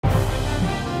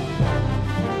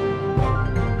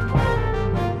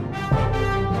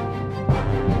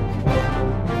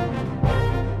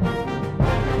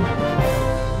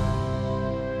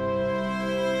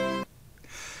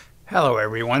Hello,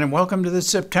 everyone, and welcome to the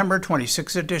September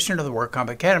 26th edition of the WorkComp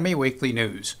Academy Weekly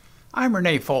News. I'm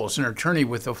Renee Foles, an attorney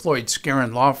with the Floyd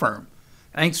Skeren Law Firm.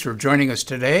 Thanks for joining us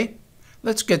today.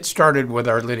 Let's get started with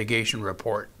our litigation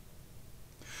report.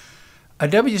 A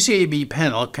WCAB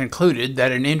panel concluded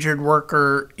that an injured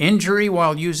worker injury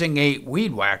while using a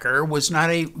weed whacker was not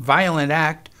a violent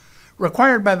act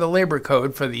required by the Labor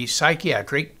Code for the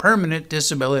Psychiatric Permanent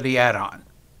Disability Add-on.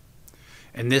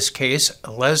 In this case,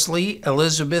 Leslie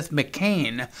Elizabeth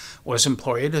McCain was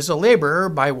employed as a laborer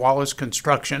by Wallace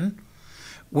Construction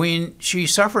when she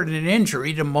suffered an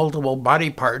injury to multiple body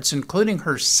parts, including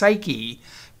her psyche,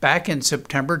 back in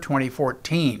September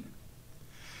 2014.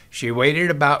 She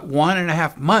waited about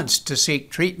 1.5 months to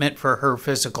seek treatment for her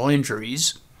physical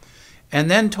injuries, and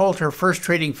then told her first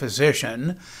treating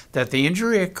physician that the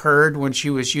injury occurred when she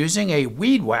was using a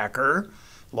weed whacker,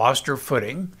 lost her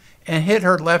footing, and hit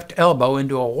her left elbow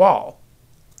into a wall.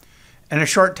 And a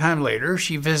short time later,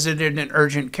 she visited an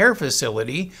urgent care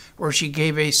facility where she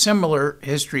gave a similar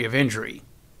history of injury.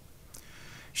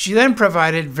 She then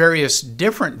provided various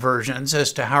different versions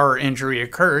as to how her injury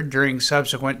occurred during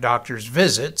subsequent doctor's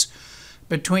visits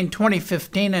between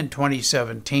 2015 and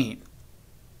 2017.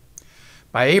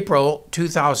 By April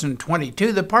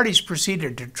 2022, the parties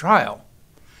proceeded to trial,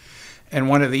 and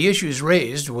one of the issues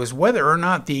raised was whether or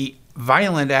not the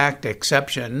violent act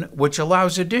exception, which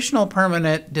allows additional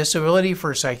permanent disability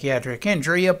for psychiatric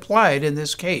injury, applied in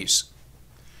this case.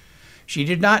 She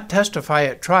did not testify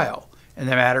at trial, and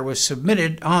the matter was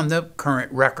submitted on the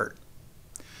current record.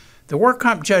 The work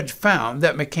comp judge found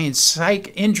that McCain's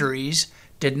psych injuries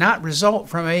did not result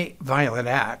from a violent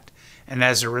act, and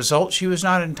as a result, she was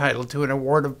not entitled to an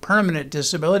award of permanent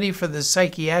disability for the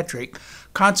psychiatric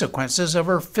consequences of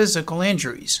her physical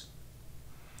injuries.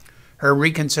 Her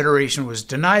reconsideration was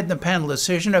denied in the panel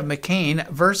decision of McCain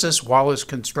versus Wallace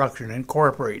Construction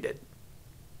Incorporated.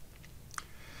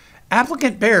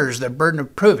 Applicant bears the burden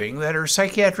of proving that her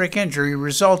psychiatric injury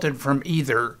resulted from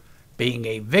either being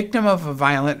a victim of a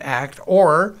violent act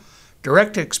or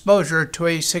direct exposure to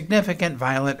a significant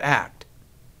violent act.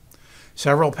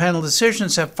 Several panel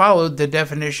decisions have followed the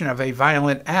definition of a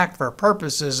violent act for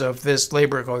purposes of this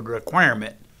Labor Code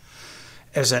requirement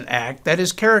as an act that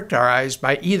is characterized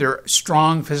by either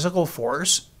strong physical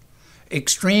force,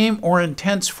 extreme or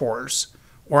intense force,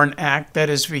 or an act that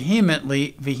is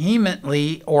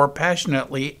vehemently or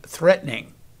passionately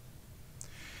threatening.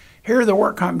 Here, the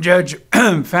work comp judge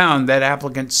found that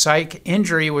applicant's psych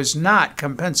injury was not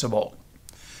compensable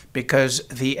because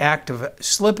the act of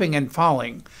slipping and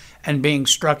falling and being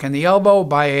struck in the elbow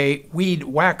by a weed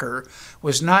whacker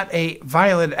was not a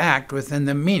violent act within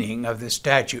the meaning of the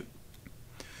statute.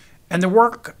 And the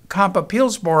Work Comp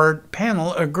Appeals Board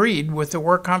panel agreed with the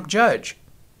work comp judge.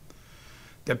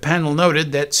 The panel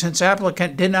noted that since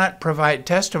applicant did not provide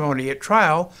testimony at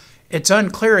trial, it's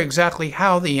unclear exactly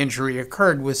how the injury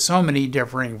occurred with so many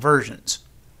differing versions.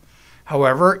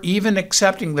 However, even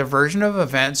accepting the version of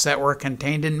events that were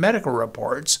contained in medical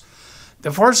reports,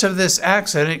 the force of this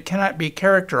accident cannot be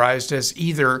characterized as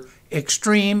either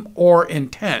extreme or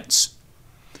intense.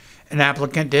 An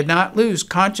applicant did not lose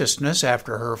consciousness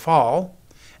after her fall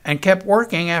and kept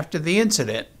working after the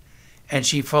incident, and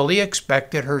she fully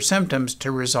expected her symptoms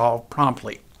to resolve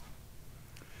promptly.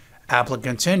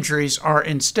 Applicant's injuries are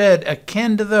instead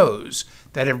akin to those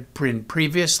that have been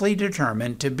previously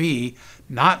determined to be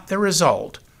not the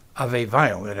result of a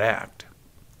violent act.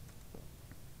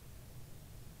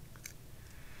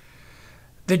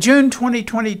 The June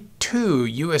 2022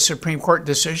 U.S. Supreme Court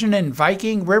decision in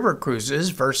Viking River Cruises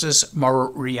versus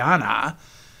Mariana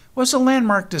was a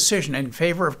landmark decision in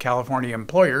favor of California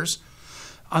employers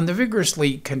on the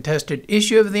vigorously contested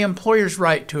issue of the employer's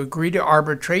right to agree to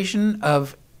arbitration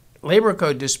of labor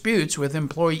code disputes with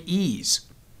employees.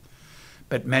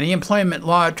 But many employment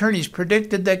law attorneys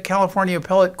predicted that California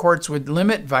appellate courts would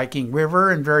limit Viking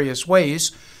River in various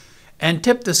ways and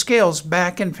tip the scales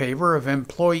back in favor of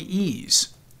employees.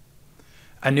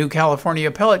 A new California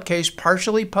appellate case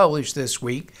partially published this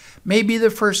week may be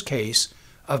the first case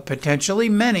of potentially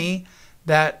many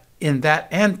that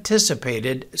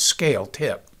anticipated scale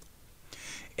tip.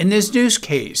 In this news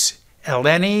case,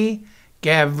 Eleni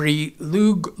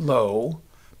Gavriloglou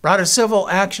brought a civil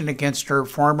action against her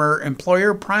former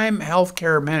employer, Prime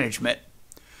Healthcare Management.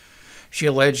 She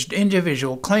alleged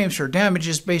individual claims for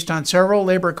damages based on several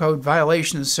labor code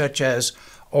violations such as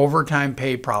overtime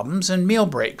pay problems and meal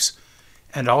breaks,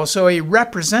 and also a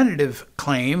representative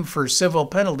claim for civil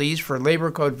penalties for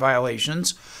labor code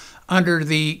violations under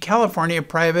the California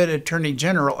Private Attorney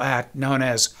General Act known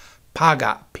as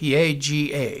PAGA,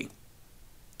 P-A-G-A.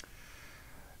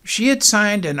 She had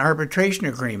signed an arbitration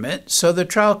agreement, so the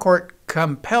trial court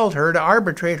compelled her to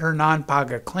arbitrate her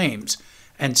non-PAGA claims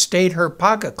and stayed her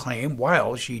PAGA claim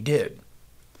while she did.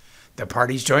 The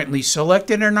parties jointly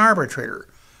selected an arbitrator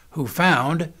who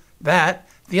found that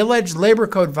the alleged labor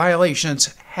code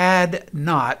violations had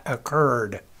not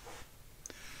occurred.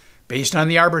 Based on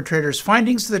the arbitrator's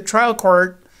findings, the trial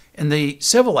court in the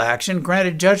civil action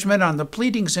granted judgment on the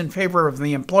pleadings in favor of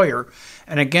the employer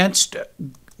and against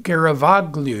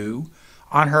Garavaglu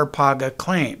on her PAGA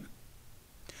claim.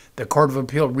 The Court of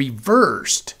Appeal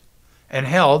reversed and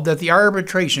held that the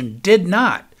arbitration did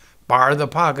not bar the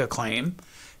PAGA claim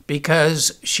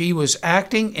because she was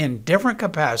acting in different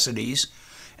capacities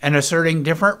and asserting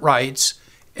different rights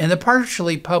in the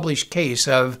partially published case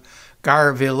of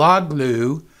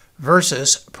Garavaglu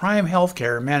versus Prime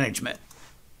Healthcare Management.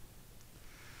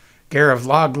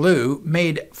 Garavaglu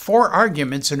made 4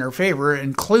 arguments in her favor,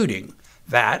 including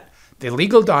that the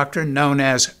legal doctrine known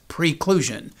as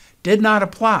preclusion did not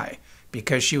apply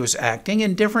because she was acting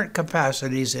in different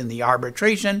capacities in the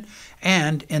arbitration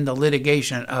and in the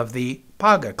litigation of the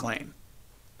PAGA claim.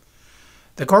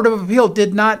 The Court of Appeal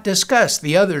did not discuss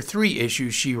the other 3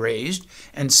 issues she raised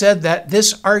and said that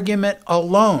this argument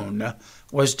alone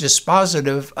was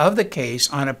dispositive of the case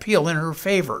on appeal in her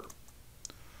favor.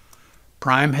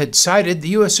 Prime had cited the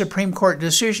U.S. Supreme Court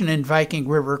decision in Viking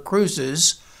River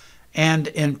Cruises, and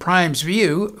in Prime's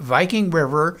view, Viking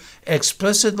River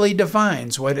explicitly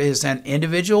defines what is an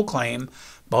individual claim,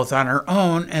 both on her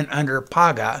own and under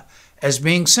PAGA, as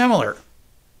being similar.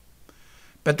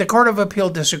 But the Court of Appeal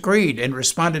disagreed and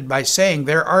responded by saying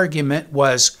their argument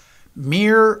was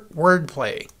mere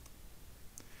wordplay.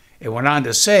 It went on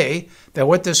to say that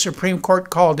what the Supreme Court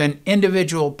called an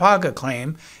individual PAGA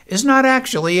claim is not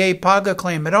actually a PAGA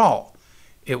claim at all.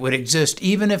 It would exist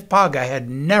even if PAGA had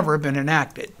never been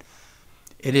enacted.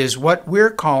 It is what we're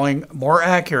calling, more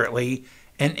accurately,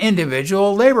 an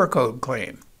individual labor code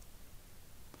claim.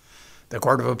 The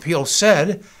Court of Appeal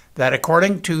said that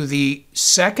according to the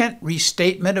second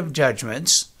restatement of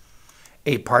judgments,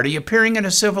 a party appearing in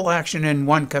a civil action in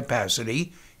one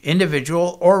capacity,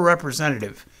 individual or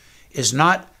representative, is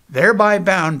not thereby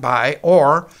bound by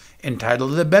or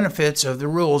entitled to the benefits of the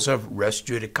rules of res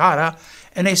judicata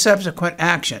in a subsequent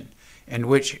action in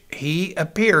which he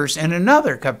appears in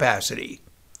another capacity,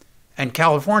 and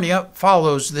California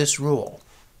follows this rule.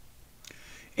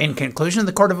 In conclusion,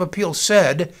 the Court of Appeal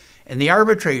said in the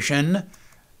arbitration,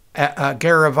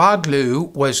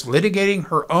 Garavaglu was litigating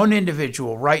her own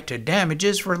individual right to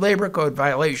damages for labor code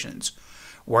violations,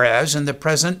 whereas in the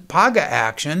present PAGA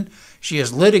action, she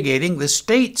is litigating the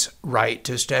state's right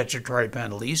to statutory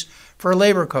penalties for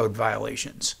labor code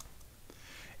violations.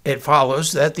 It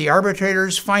follows that the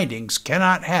arbitrator's findings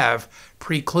cannot have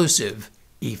preclusive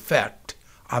effect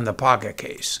on the PAGA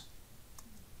case.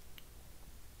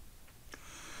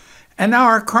 And now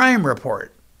our crime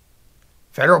report.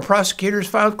 Federal prosecutors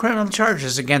filed criminal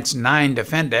charges against 9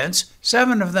 defendants,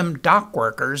 7 of them dock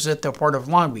workers at the Port of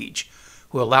Long Beach,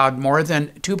 who allowed more than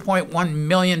 $2.1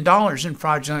 million in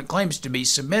fraudulent claims to be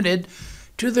submitted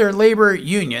to their labor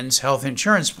union's health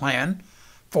insurance plan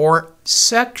for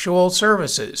sexual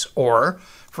services or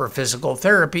for physical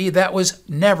therapy that was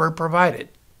never provided.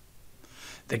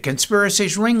 The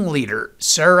conspiracy's ringleader,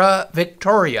 Sarah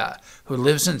Victoria, who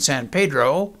lives in San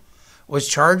Pedro, was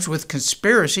charged with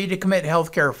conspiracy to commit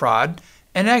healthcare fraud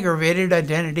and aggravated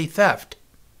identity theft.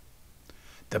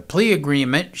 The plea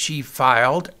agreement she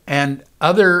filed and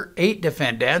other 8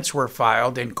 defendants were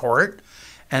filed in court,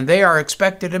 and they are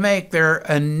expected to make their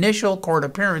initial court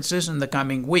appearances in the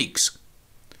coming weeks.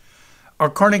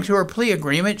 According to her plea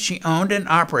agreement, she owned and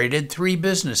operated 3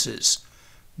 businesses,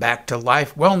 Back to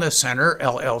Life Wellness Center,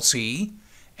 LLC,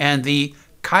 and the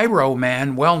Cairo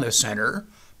Man Wellness Center,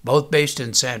 both based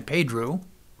in San Pedro,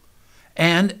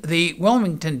 and the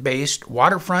Wilmington-based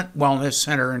Waterfront Wellness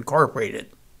Center,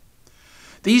 Incorporated.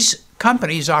 These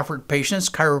companies offered patients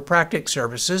chiropractic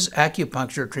services,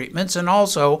 acupuncture treatments, and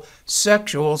also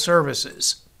sexual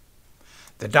services.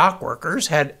 The dock workers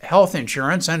had health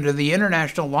insurance under the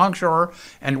International Longshore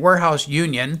and Warehouse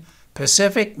Union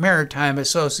Pacific Maritime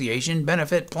Association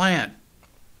benefit plan.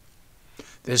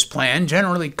 This plan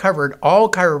generally covered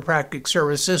all chiropractic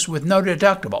services with no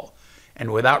deductible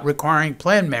and without requiring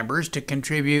plan members to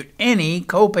contribute any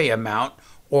copay amount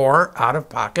or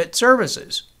out-of-pocket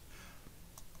services.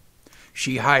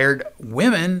 She hired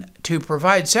women to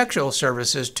provide sexual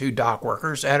services to dock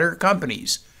workers at her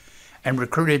companies and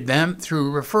recruited them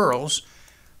through referrals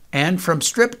and from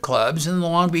strip clubs in the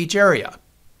Long Beach area.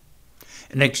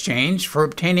 In exchange for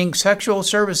obtaining sexual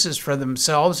services for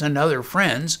themselves and other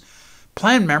friends,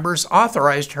 Plan members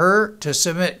authorized her to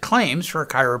submit claims for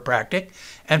chiropractic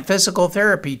and physical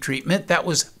therapy treatment that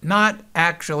was not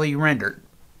actually rendered.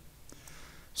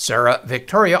 Sarah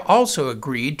Victoria also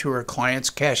agreed to her client's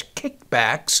cash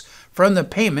kickbacks from the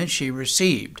payment she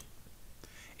received.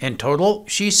 In total,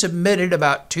 she submitted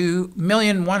about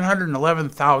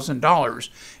 $2,111,000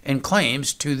 in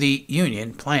claims to the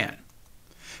union plan.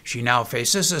 She now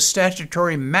faces a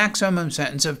statutory maximum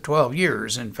sentence of 12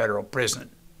 years in federal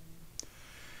prison.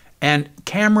 And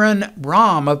Cameron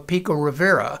Rahm of Pico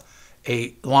Rivera,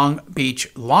 a Long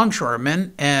Beach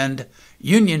longshoreman and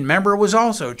union member, was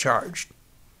also charged.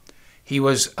 He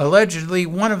was allegedly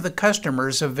one of the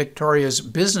customers of Victoria's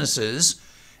businesses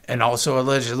and also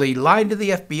allegedly lied to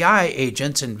the FBI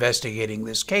agents investigating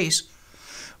this case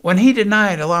when he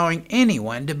denied allowing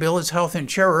anyone to bill his health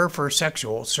insurer for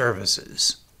sexual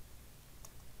services.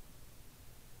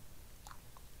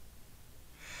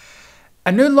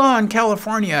 A new law in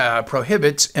California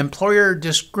prohibits employer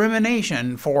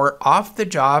discrimination for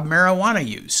off-the-job marijuana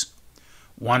use.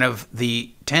 One of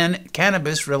the 10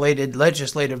 cannabis-related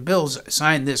legislative bills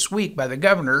signed this week by the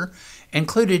governor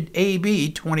included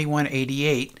AB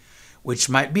 2188, which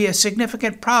might be a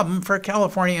significant problem for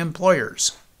California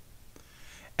employers.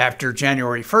 After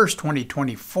January 1,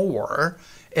 2024,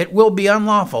 it will be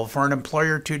unlawful for an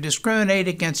employer to discriminate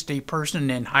against a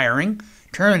person in hiring,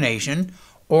 termination,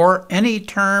 or any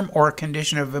term or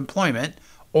condition of employment,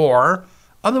 or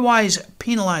otherwise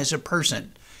penalize a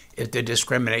person if the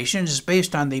discrimination is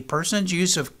based on the person's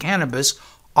use of cannabis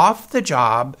off the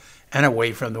job and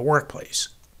away from the workplace,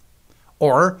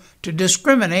 or to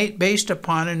discriminate based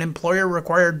upon an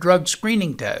employer-required drug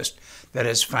screening test that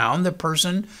has found the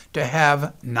person to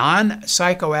have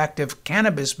non-psychoactive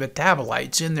cannabis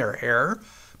metabolites in their hair,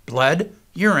 blood,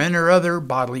 urine, or other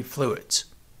bodily fluids.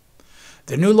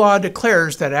 The new law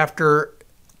declares that after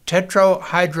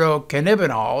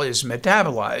tetrahydrocannabinol is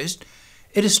metabolized,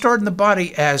 it is stored in the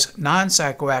body as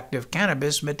non-psychoactive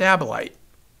cannabis metabolite.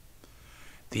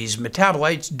 These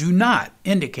metabolites do not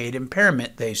indicate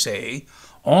impairment, they say,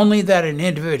 only that an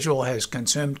individual has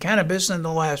consumed cannabis in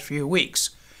the last few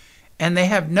weeks, and they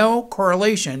have no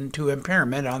correlation to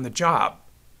impairment on the job.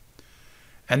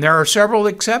 And there are several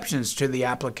exceptions to the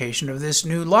application of this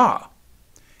new law.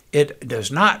 It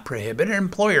does not prohibit an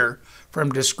employer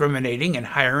from discriminating in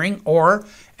hiring or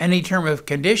any term of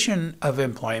condition of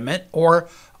employment or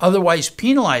otherwise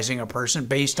penalizing a person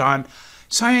based on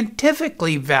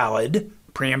scientifically valid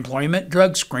pre-employment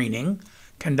drug screening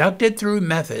conducted through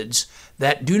methods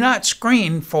that do not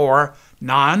screen for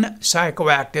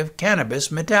non-psychoactive cannabis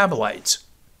metabolites.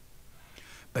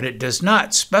 But it does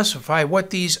not specify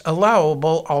what these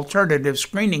allowable alternative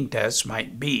screening tests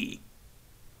might be.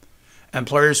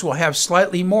 Employers will have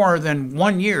slightly more than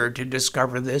 1 year to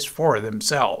discover this for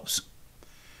themselves.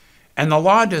 And the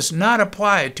law does not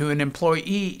apply to an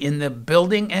employee in the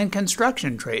building and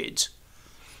construction trades.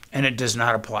 And it does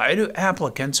not apply to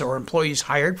applicants or employees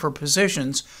hired for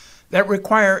positions that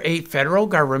require a federal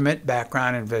government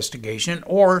background investigation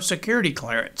or security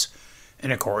clearance,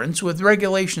 in accordance with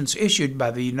regulations issued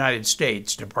by the United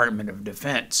States Department of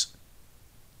Defense.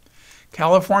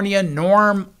 California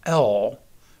Norm L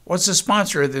was the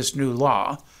sponsor of this new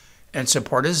law, and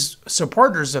supporters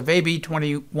of AB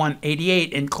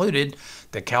 2188 included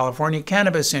the California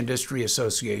Cannabis Industry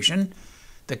Association,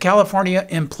 the California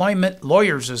Employment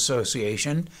Lawyers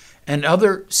Association, and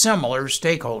other similar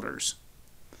stakeholders.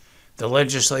 The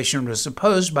legislation was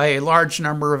opposed by a large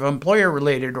number of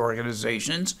employer-related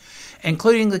organizations,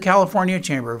 including the California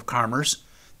Chamber of Commerce,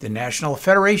 the National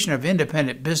Federation of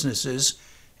Independent Businesses,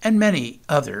 and many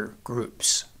other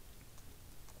groups.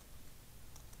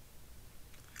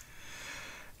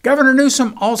 Governor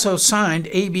Newsom also signed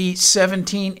AB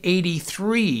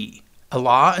 1783, a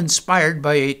law inspired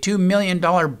by a $2 million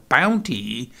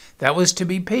bounty that was to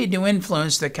be paid to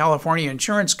influence the California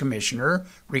Insurance Commissioner,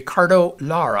 Ricardo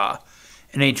Lara,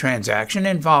 in a transaction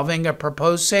involving a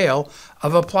proposed sale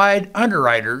of Applied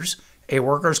Underwriters, a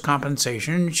workers'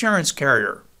 compensation insurance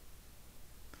carrier.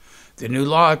 The new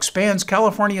law expands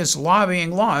California's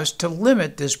lobbying laws to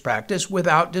limit this practice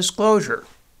without disclosure.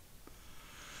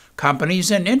 Companies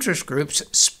and interest groups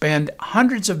spend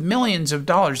hundreds of millions of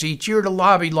dollars each year to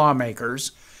lobby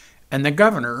lawmakers and the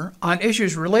governor on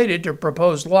issues related to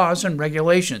proposed laws and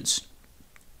regulations.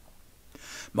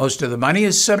 Most of the money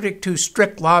is subject to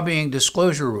strict lobbying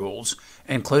disclosure rules,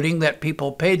 including that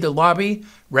people paid to lobby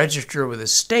register with the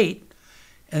state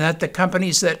and that the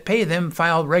companies that pay them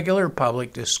file regular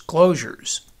public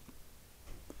disclosures.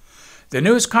 The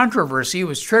newest controversy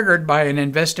was triggered by an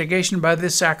investigation by the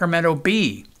Sacramento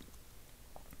Bee,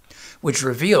 which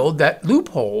revealed that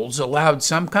loopholes allowed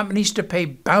some companies to pay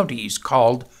bounties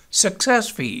called success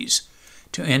fees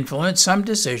to influence some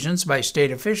decisions by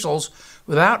state officials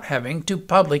without having to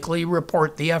publicly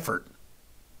report the effort.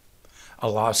 A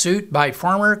lawsuit by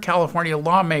former California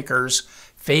lawmakers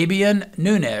Fabian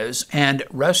Nunez and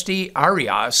Rusty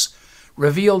Arias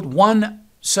revealed one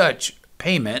such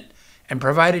payment and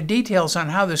provided details on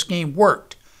how the scheme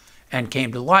worked, and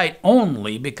came to light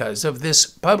only because of this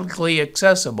publicly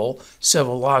accessible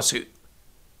civil lawsuit.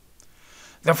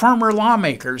 The former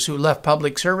lawmakers who left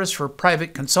public service for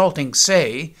private consulting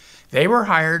say they were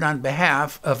hired on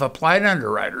behalf of Applied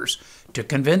Underwriters to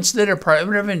convince the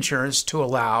Department of Insurance to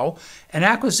allow an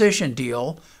acquisition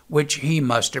deal which he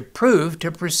must approve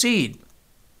to proceed.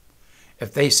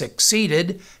 If they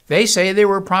succeeded, they say they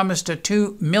were promised a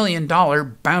 $2 million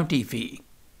bounty fee.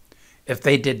 If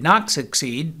they did not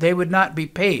succeed, they would not be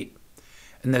paid,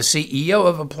 and the CEO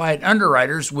of Applied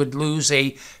Underwriters would lose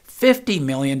a $50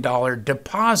 million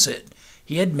deposit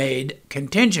he had made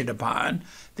contingent upon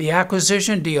the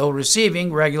acquisition deal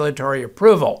receiving regulatory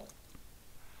approval.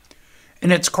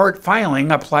 In its court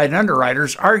filing, Applied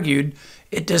Underwriters argued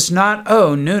it does not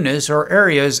owe Nunez or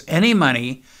Arias any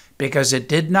money because it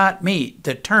did not meet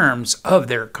the terms of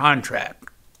their contract.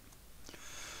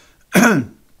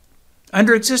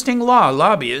 Under existing law,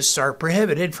 lobbyists are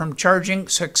prohibited from charging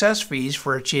success fees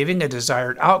for achieving a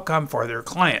desired outcome for their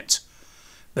clients.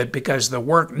 But because the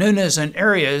work Nunez and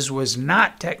Arias was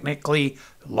not technically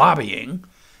lobbying,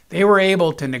 they were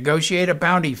able to negotiate a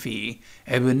bounty fee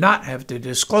and would not have to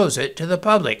disclose it to the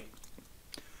public.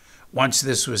 Once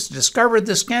this was discovered,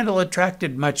 the scandal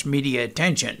attracted much media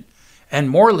attention and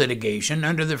more litigation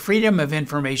under the Freedom of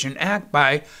Information Act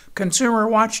by Consumer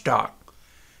Watchdog,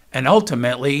 and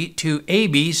ultimately to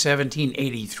AB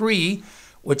 1783,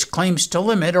 which claims to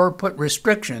limit or put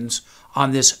restrictions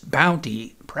on this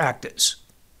bounty practice.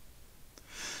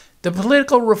 The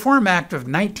Political Reform Act of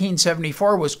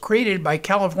 1974 was created by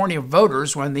California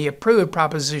voters when they approved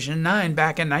Proposition 9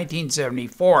 back in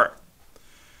 1974.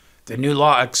 The new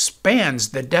law expands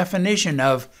the definition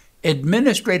of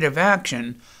administrative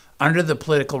action under the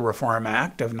Political Reform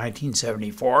Act of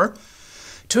 1974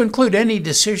 to include any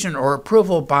decision or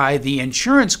approval by the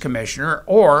insurance commissioner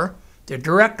or the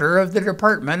director of the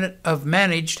Department of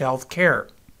Managed Health Care.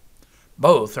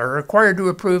 Both are required to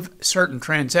approve certain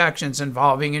transactions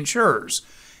involving insurers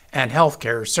and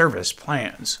healthcare service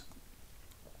plans.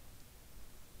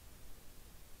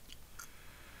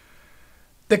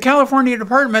 The California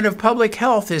Department of Public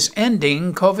Health is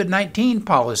ending COVID-19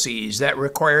 policies that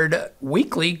required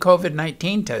weekly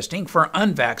COVID-19 testing for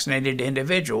unvaccinated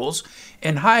individuals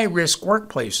in high-risk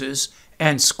workplaces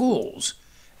and schools,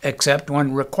 except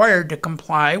when required to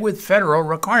comply with federal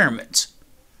requirements.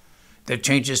 The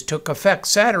changes took effect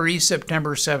Saturday,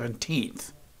 September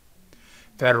 17th.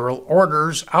 Federal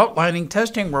orders outlining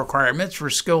testing requirements for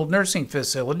skilled nursing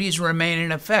facilities remain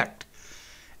in effect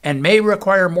and may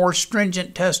require more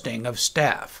stringent testing of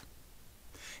staff.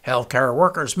 Healthcare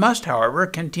workers must, however,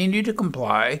 continue to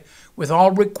comply with all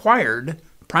required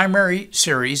primary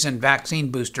series and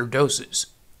vaccine booster doses.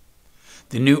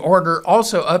 The new order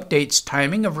also updates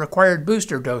timing of required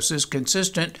booster doses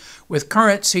consistent with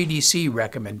current CDC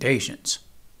recommendations.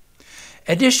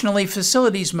 Additionally,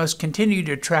 facilities must continue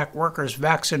to track workers'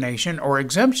 vaccination or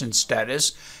exemption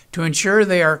status to ensure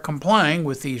they are complying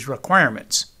with these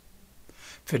requirements.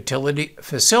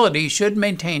 Facilities should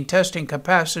maintain testing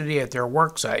capacity at their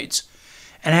work sites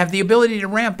and have the ability to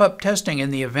ramp up testing in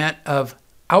the event of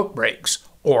outbreaks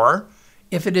or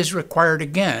if it is required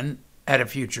again at a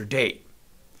future date.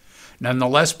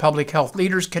 Nonetheless, public health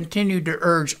leaders continue to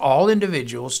urge all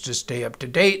individuals to stay up to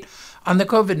date on the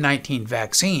COVID-19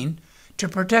 vaccine to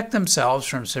protect themselves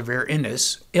from severe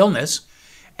illness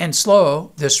and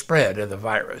slow the spread of the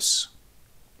virus.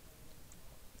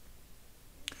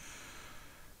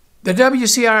 The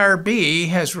WCIRB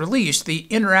has released the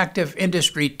Interactive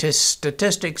Industry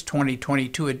Statistics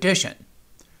 2022 edition.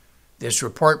 This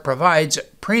report provides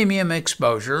premium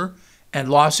exposure and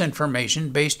loss information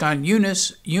based on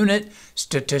unit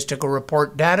statistical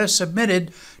report data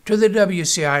submitted to the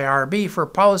WCIRB for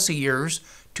policy years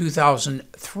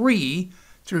 2003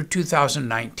 through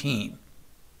 2019.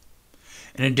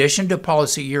 In addition to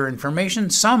policy year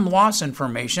information, some loss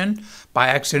information by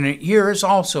accident year is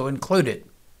also included.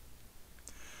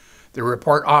 The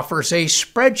report offers a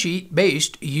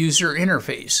spreadsheet-based user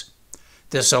interface.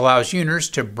 This allows users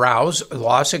to browse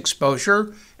loss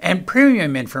exposure and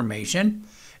premium information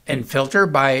and filter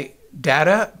by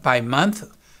data by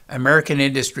month, American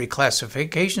Industry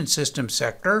Classification System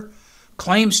sector,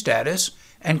 claim status,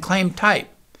 and claim type,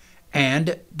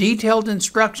 and detailed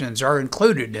instructions are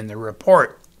included in the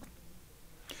report.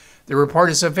 The report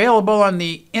is available on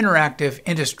the Interactive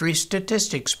Industry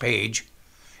Statistics page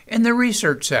in the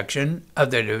Research section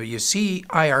of the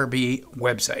WCIRB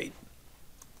website.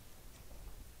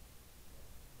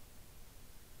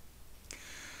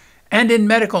 And in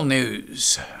medical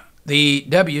news, the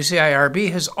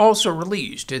WCIRB has also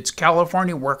released its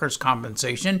California Workers'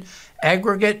 Compensation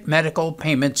Aggregate Medical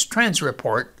Payments Trends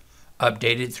Report,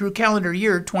 updated through calendar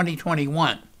year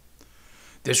 2021.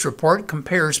 This report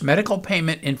compares medical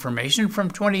payment information from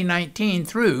 2019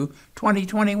 through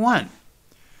 2021.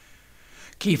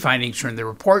 Key findings from the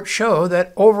report show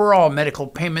that overall medical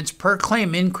payments per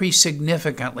claim increased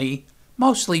significantly,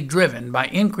 mostly driven by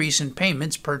increase in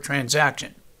payments per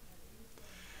transaction.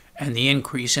 And the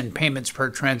increase in payments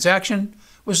per transaction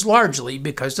was largely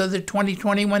because of the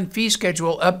 2021 fee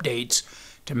schedule updates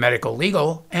to medical,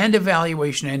 legal, and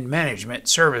evaluation and management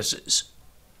services.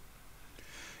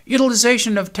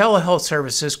 Utilization of telehealth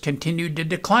services continued to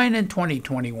decline in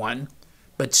 2021,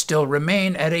 but still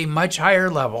remain at a much higher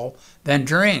level than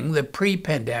during the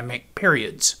pre-pandemic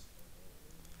periods.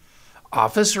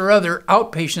 Office or other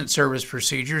outpatient service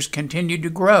procedures continued to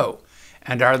grow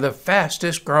and are the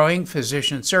fastest growing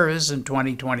physician service in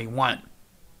 2021.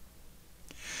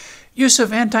 Use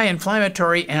of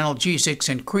anti-inflammatory analgesics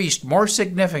increased more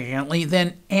significantly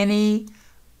than any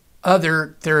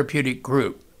other therapeutic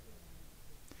group.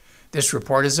 This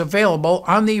report is available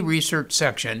on the research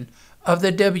section of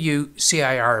the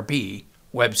WCIRB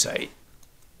website.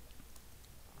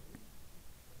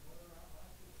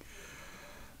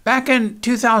 Back in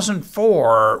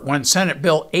 2004, when Senate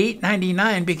Bill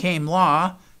 899 became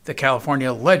law, the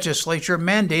California legislature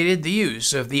mandated the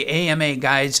use of the AMA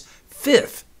Guide's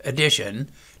 5th edition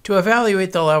to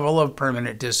evaluate the level of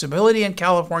permanent disability in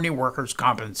California workers'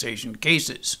 compensation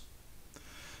cases.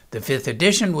 The 5th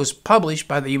edition was published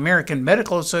by the American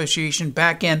Medical Association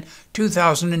back in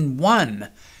 2001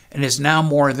 and is now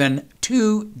more than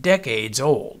 2 decades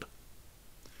old.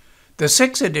 The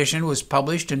 6th edition was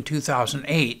published in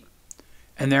 2008,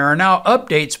 and there are now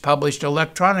updates published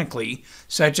electronically,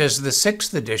 such as the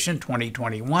 6th edition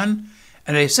 2021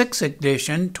 and a 6th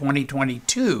edition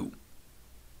 2022.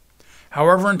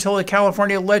 However, until the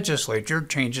California legislature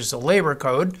changes the labor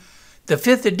code, the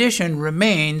 5th edition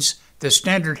remains the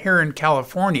standard here in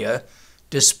California,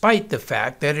 despite the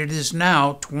fact that it is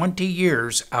now 20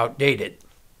 years outdated.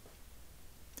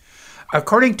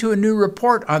 According to a new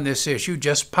report on this issue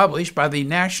just published by the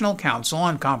National Council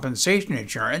on Compensation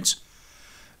Insurance,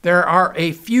 there are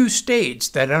a few states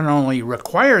that not only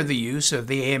require the use of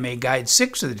the AMA Guide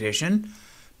 6th edition,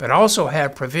 but also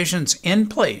have provisions in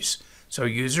place so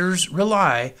users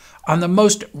rely on the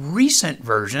most recent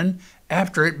version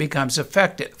after it becomes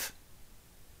effective.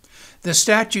 The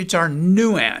statutes are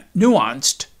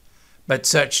nuanced, but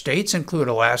such states include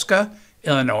Alaska,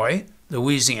 Illinois,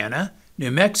 Louisiana,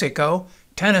 New Mexico,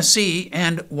 Tennessee,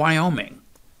 and Wyoming.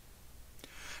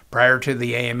 Prior to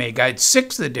the AMA Guide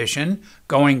 6th edition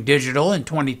going digital in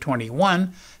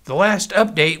 2021, the last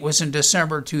update was in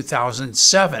December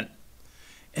 2007,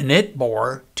 and it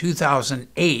bore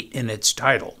 2008 in its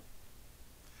title.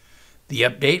 The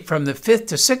update from the 5th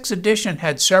to 6th edition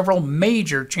had several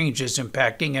major changes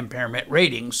impacting impairment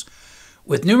ratings,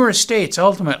 with numerous states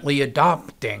ultimately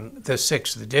adopting the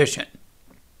 6th edition.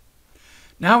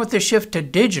 Now with the shift to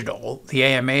digital, the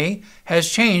AMA has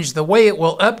changed the way it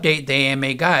will update the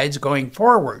AMA Guides going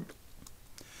forward.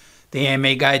 The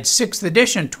AMA Guide 6th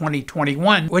edition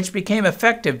 2021, which became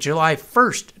effective July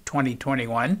 1st,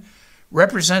 2021,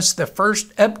 represents the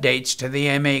first updates to the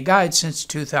AMA Guide since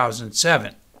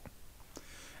 2007.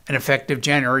 And effective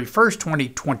January 1st,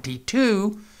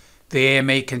 2022, the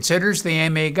AMA considers the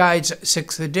AMA Guide's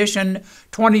 6th edition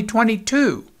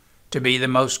 2022 to be the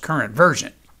most current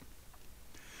version.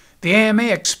 The AMA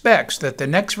expects that the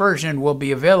next version will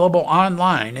be available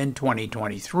online in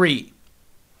 2023.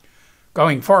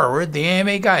 Going forward, the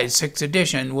AMA Guide 6th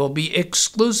edition will be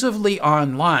exclusively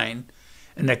online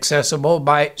and accessible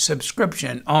by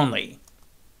subscription only.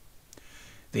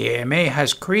 The AMA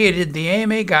has created the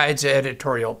AMA Guide's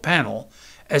editorial panel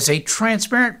as a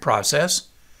transparent process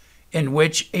in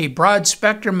which a broad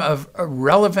spectrum of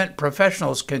relevant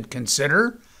professionals can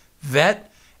consider,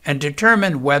 vet, and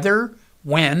determine whether,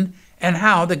 when, and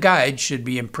how the guide should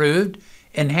be improved,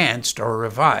 enhanced, or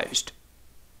revised.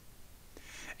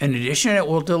 In addition, it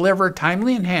will deliver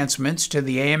timely enhancements to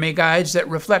the AMA Guides that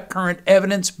reflect current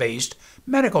evidence-based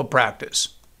medical practice.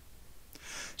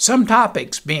 Some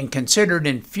topics being considered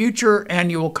in future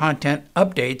annual content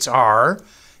updates are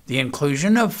the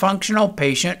inclusion of functional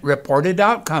patient-reported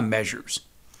outcome measures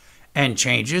and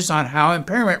changes on how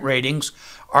impairment ratings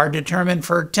are determined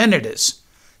for tinnitus,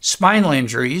 spinal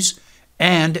injuries,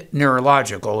 and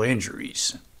neurological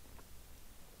injuries.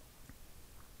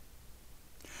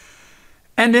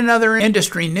 And in other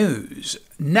industry news,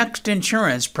 Next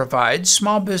Insurance provides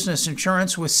small business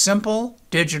insurance with simple,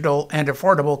 digital, and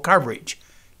affordable coverage,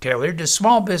 tailored to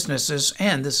small businesses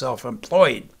and the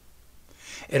self-employed.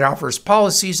 It offers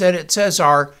policies that it says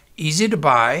are easy to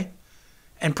buy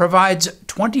and provides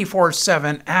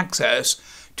 24/7 access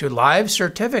to live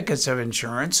certificates of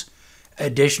insurance,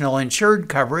 additional insured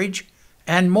coverage,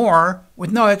 and more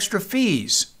with no extra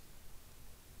fees.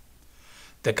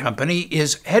 The company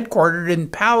is headquartered in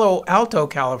Palo Alto,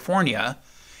 California,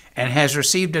 and has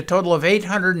received a total of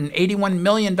 $881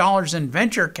 million in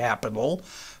venture capital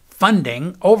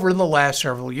funding over the last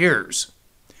several years.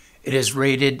 It is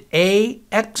rated A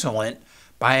Excellent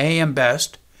by AM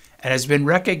Best and has been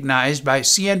recognized by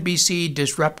CNBC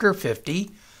Disruptor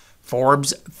 50,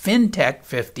 Forbes FinTech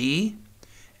 50,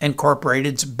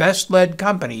 Incorporated's Best Led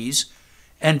Companies,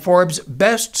 and Forbes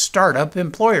Best Startup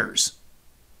Employers.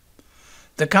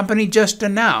 The company just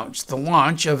announced the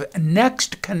launch of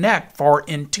Next Connect for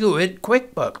Intuit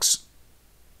QuickBooks.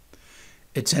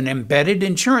 It's an embedded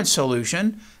insurance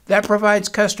solution that provides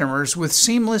customers with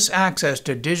seamless access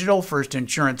to digital-first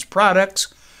insurance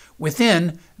products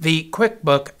within the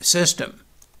QuickBooks system.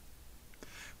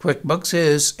 QuickBooks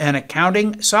is an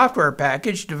accounting software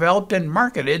package developed and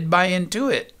marketed by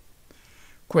Intuit.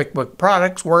 QuickBooks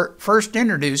products were first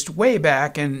introduced way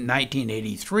back in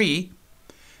 1983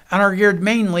 and are geared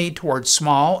mainly towards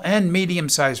small and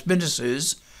medium-sized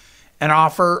businesses and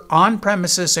offer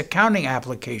on-premises accounting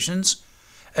applications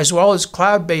as well as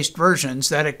cloud-based versions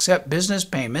that accept business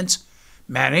payments,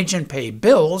 manage and pay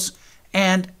bills,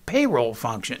 and payroll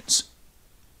functions.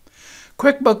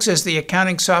 QuickBooks is the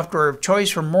accounting software of choice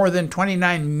for more than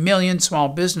 29 million small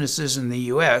businesses in the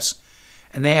U.S.,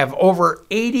 and they have over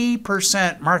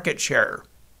 80% market share.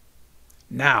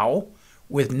 Now,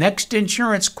 with Next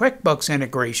Insurance QuickBooks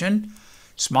integration,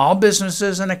 small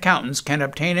businesses and accountants can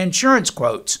obtain insurance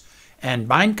quotes and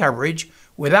bind coverage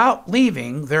without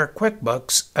leaving their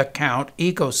QuickBooks account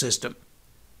ecosystem.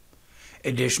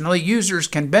 Additionally, users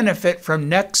can benefit from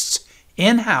Next's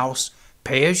in-house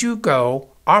pay-as-you-go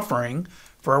offering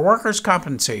for workers'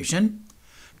 compensation,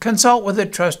 consult with a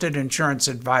trusted insurance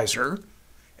advisor,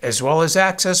 as well as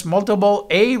access multiple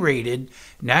A-rated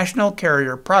national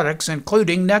carrier products,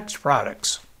 including Next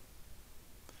products.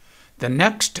 The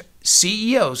Next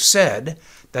CEO said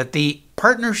that the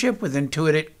partnership with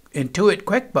Intuit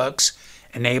QuickBooks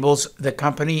enables the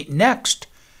company Next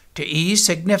to ease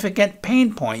significant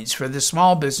pain points for the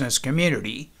small business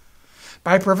community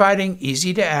by providing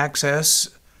easy access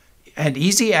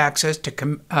to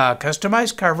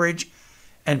customized coverage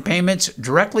and payments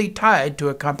directly tied to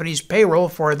a company's payroll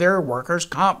for their workers'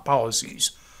 comp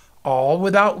policies, all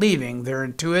without leaving their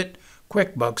Intuit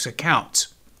QuickBooks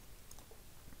accounts.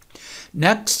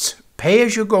 Next's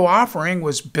pay-as-you-go offering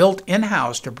was built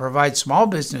in-house to provide small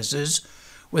businesses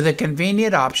with a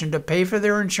convenient option to pay for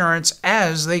their insurance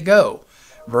as they go,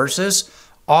 versus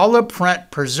all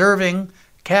upfront, preserving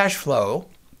cash flow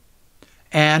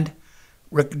and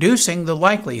reducing the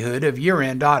likelihood of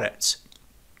year-end audits.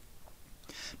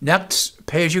 Next's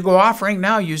pay-as-you-go offering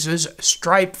now uses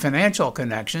Stripe financial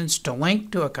connections to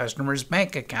link to a customer's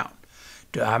bank account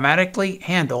to automatically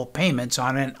handle payments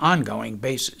on an ongoing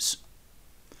basis.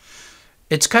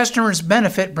 Its customers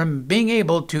benefit from being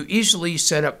able to easily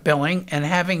set up billing and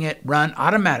having it run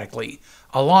automatically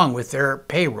along with their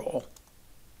payroll.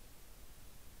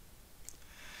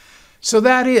 So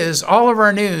that is all of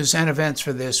our news and events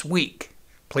for this week.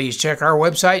 Please check our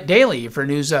website daily for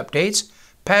news updates,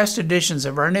 past editions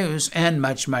of our news, and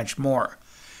much, much more.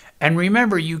 And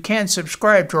remember, you can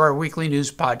subscribe to our weekly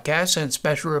news podcasts and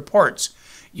special reports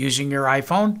using your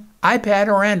iPhone, iPad,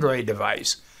 or Android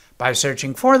device by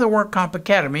searching for the WorkComp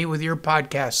Academy with your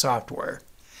podcast software.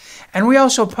 And we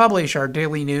also publish our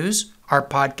daily news, our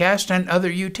podcast, and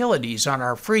other utilities on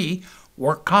our free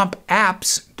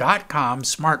WorkCompApps.com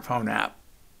smartphone app.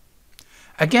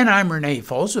 Again, I'm Renee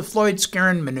Foles with Floyd,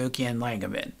 Skeren, Manukian,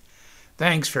 Langevin.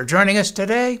 Thanks for joining us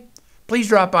today. Please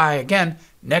drop by again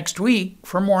next week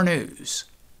for more news.